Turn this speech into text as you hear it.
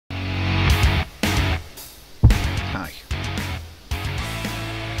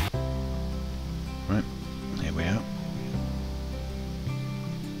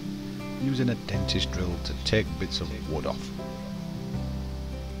using a dentist drill to take bits of wood off.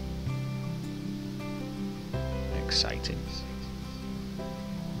 Exciting.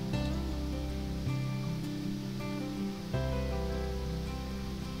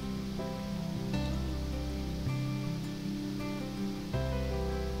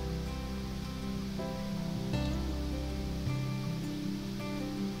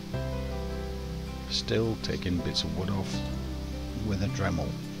 Still taking bits of wood off with a Dremel.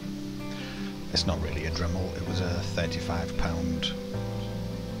 It's not really a Dremel, it was a £35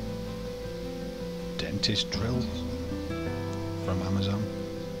 dentist drill from Amazon.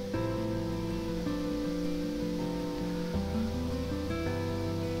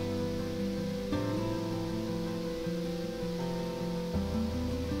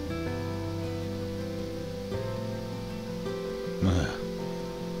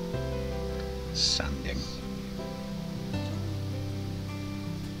 Sanding.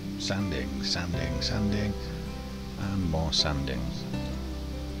 Sanding, sanding, sanding, and more sanding.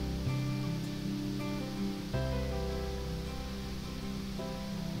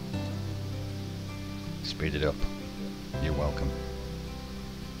 Speed it up. You're welcome.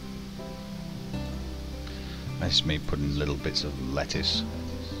 That's me putting little bits of lettuce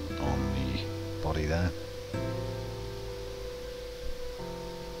on the body there.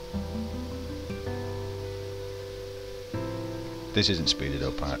 This isn't speeded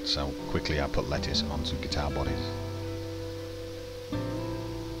up, that's how quickly I put lettuce onto guitar bodies.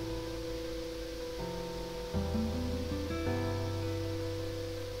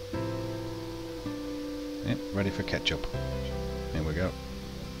 Yep, ready for ketchup. Here we go.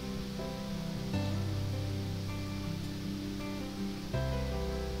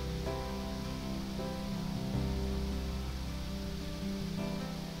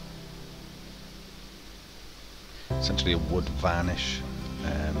 Essentially a wood varnish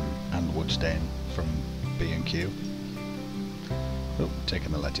and wood stain from B&Q. Oh,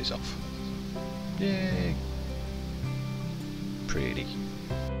 taking the lettuce off. Yay! Pretty.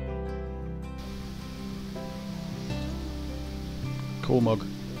 Cool mug.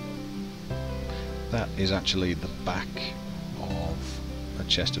 That is actually the back of a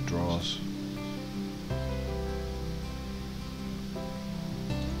chest of drawers.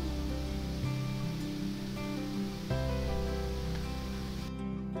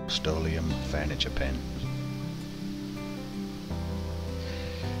 Stolium furniture pin.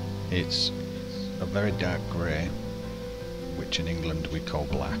 It's a very dark grey, which in England we call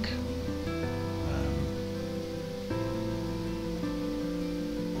black.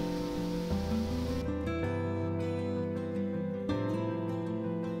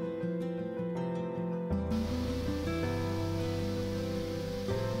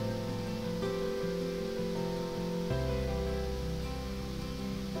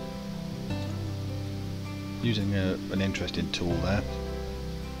 Using an interesting tool there,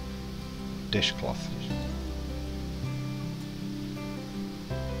 dishcloth.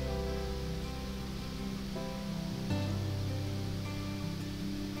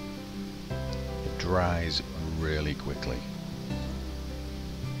 It dries really quickly.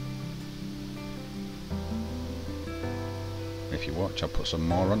 If you watch, I'll put some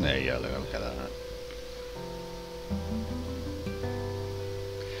more on there. Yeah, look at that.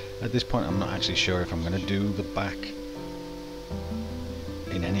 At this point I'm not actually sure if I'm going to do the back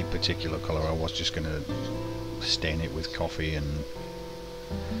in any particular colour. I was just going to stain it with coffee and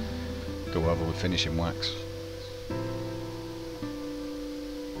go over with finishing wax.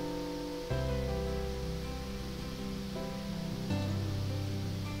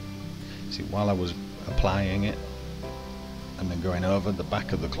 See, while I was applying it and then going over, the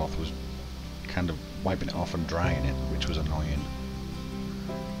back of the cloth was kind of wiping it off and drying it, which was annoying.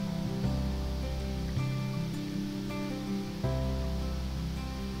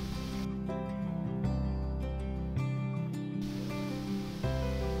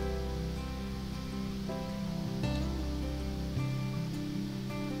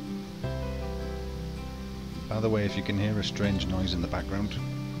 By the way, if you can hear a strange noise in the background,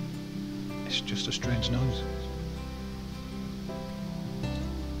 it's just a strange noise.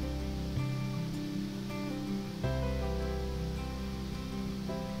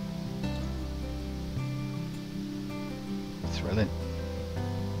 Thrilling.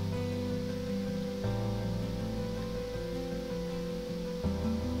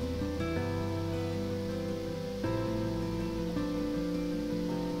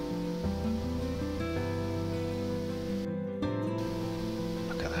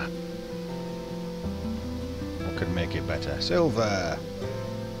 Could make it better. Silver!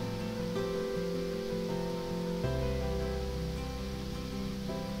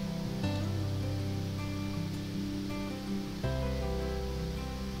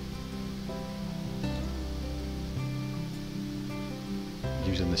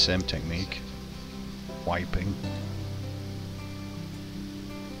 Using the same technique, wiping.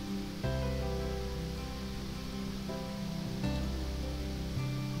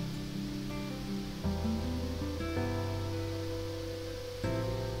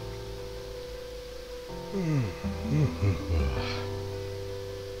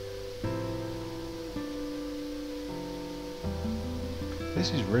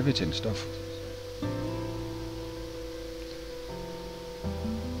 This is riveting stuff.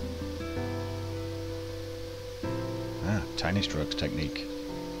 Tiny strokes technique.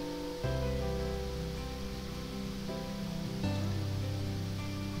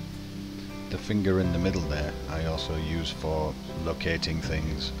 The finger in the middle there I also use for locating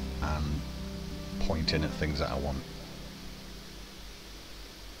things and pointing at things that I want.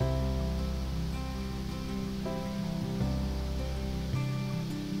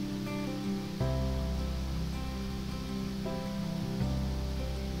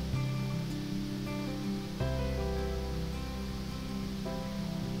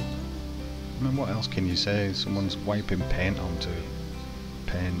 I mean, what else can you say? Someone's wiping paint onto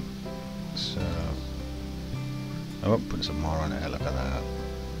paint, so... Oh, put some more on it, look at that.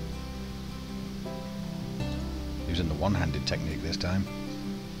 Using the one-handed technique this time.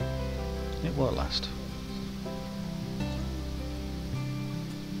 It won't last.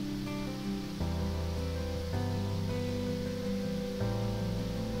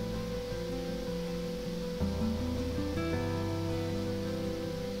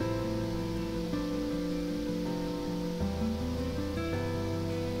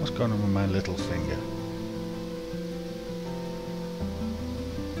 What's going on with my little finger?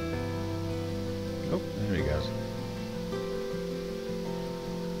 Oh, there he goes.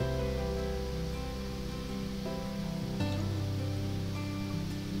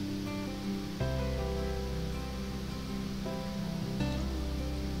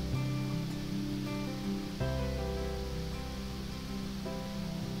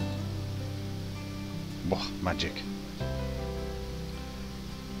 Whoa, magic.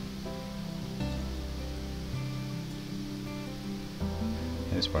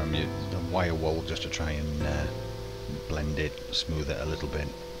 This is where I'm using the wire wool just to try and blend it, smooth it a little bit.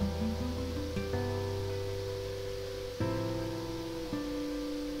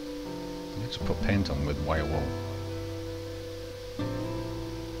 Let's put paint on with wire wool.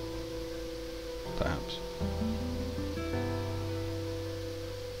 Perhaps.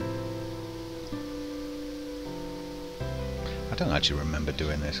 I don't actually remember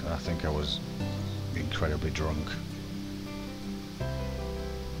doing this. I think I was incredibly drunk.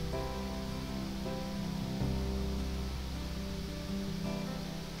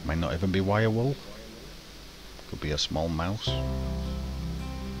 Might not even be wire wool. Could be a small mouse.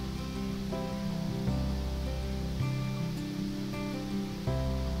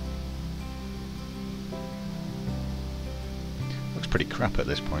 Looks pretty crap at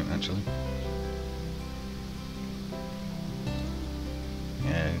this point, actually.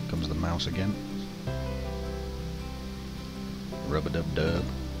 Yeah, here comes the mouse again. Rub-a-dub-dub.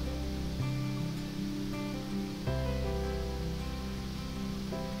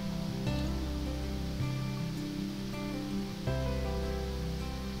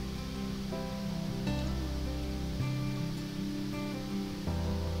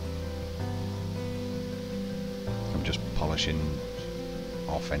 I'm just polishing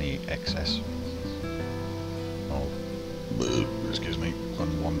off any excess of, excuse me,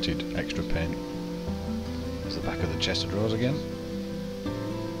 unwanted extra paint. There's the back of the chest of drawers again.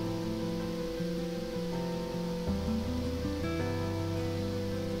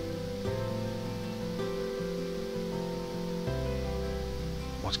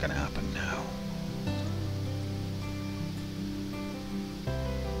 What's going to happen now?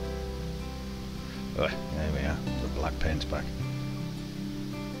 Oh, there we are, the black paint's back.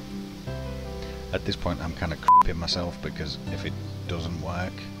 At this point I'm kind of crapping myself because if it doesn't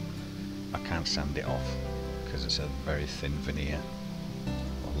work I can't sand it off because it's a very thin veneer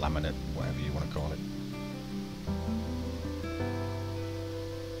or laminate, whatever you want to call it.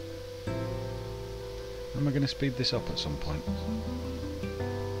 Am I going to speed this up at some point?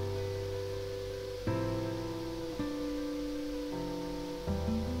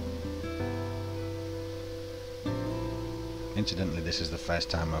 Incidentally, this is the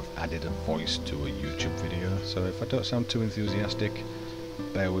first time I've added a voice to a YouTube video, so if I don't sound too enthusiastic,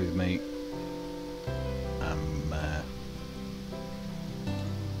 bear with me. I'm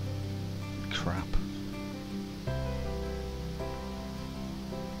crap.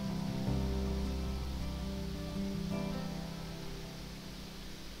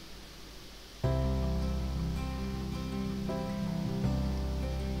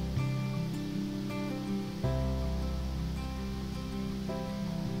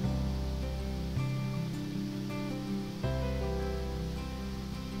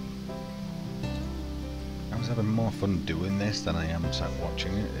 was having more fun doing this than I am sat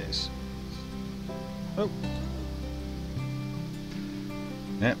watching it. It's... Oh!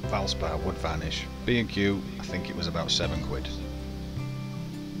 Yep, Valspar would vanish. B&Q, I think it was about £7.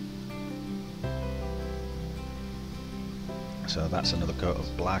 So that's another coat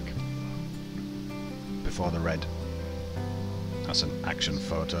of black before the red. That's an action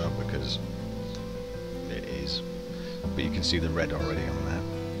photo because it is. But you can see the red already on there.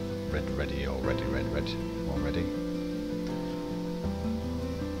 Red already.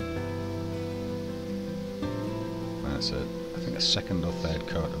 That's I think a second or third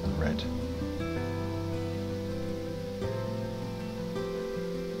coat of the red.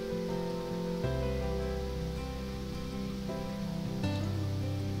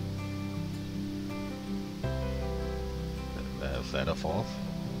 Third or fourth?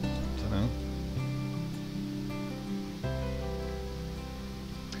 Don't know.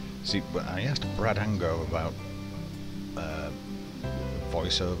 See, but I asked Brad Ango about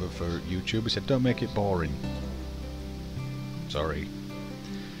voiceover for YouTube. He said, don't make it boring. Sorry.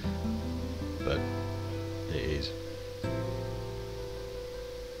 But it is.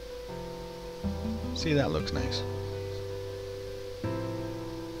 See, that looks nice.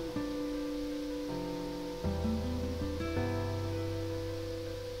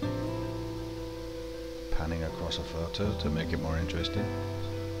 Panning across a photo to make it more interesting.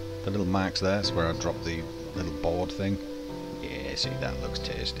 The little marks there, that's where I dropped the little board thing. Yeah, see, that looks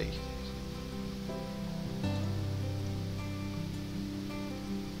tasty.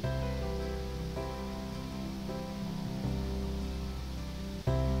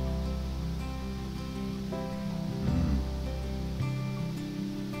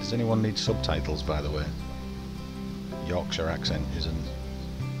 Does anyone need subtitles, by the way? Yorkshire accent isn't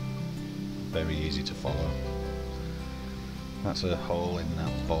very easy to follow. That's a hole in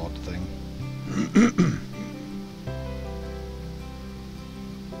that board thing.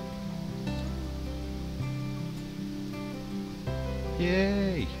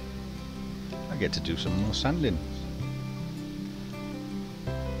 Yay! I get to do some more sanding.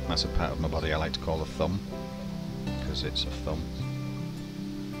 That's a part of my body I like to call a thumb, because it's a thumb.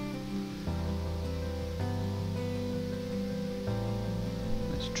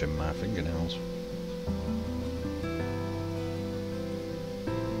 Let's trim my fingernails.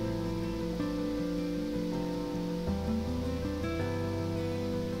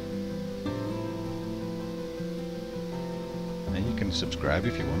 You can subscribe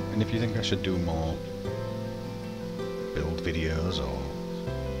if you want, and if you think I should do more build videos, or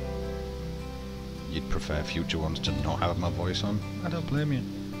you'd prefer future ones to not have my voice on, I don't blame you.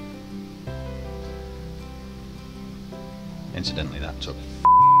 Incidentally, that took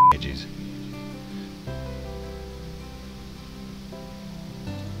ages.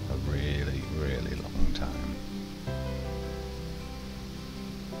 A really, really long time.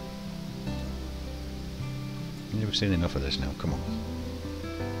 You've seen enough of this now, come on.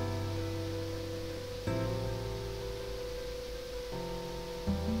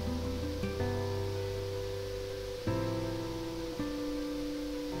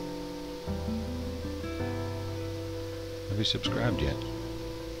 Have you subscribed yet?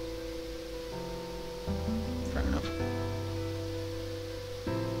 Fair enough.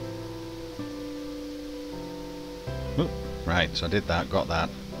 Oh, right, so I did that, got that,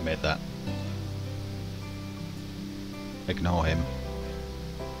 made that. Ignore him.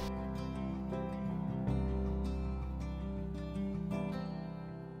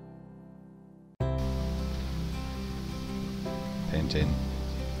 Painting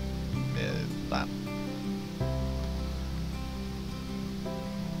that.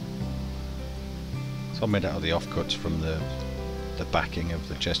 It's all made out of the offcuts from the backing of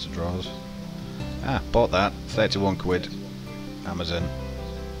the chest of drawers. Ah, bought that, £31, Amazon.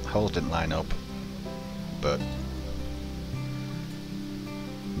 Holes didn't line up, but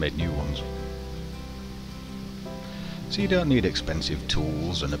made new ones. So you don't need expensive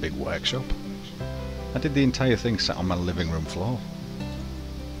tools and a big workshop. I did the entire thing sat on my living room floor.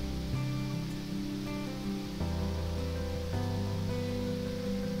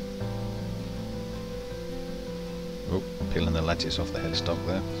 Oh, peeling the lettuce off the headstock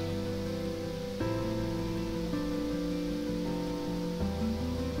there.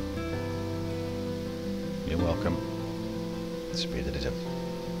 You're welcome. Speeded it up.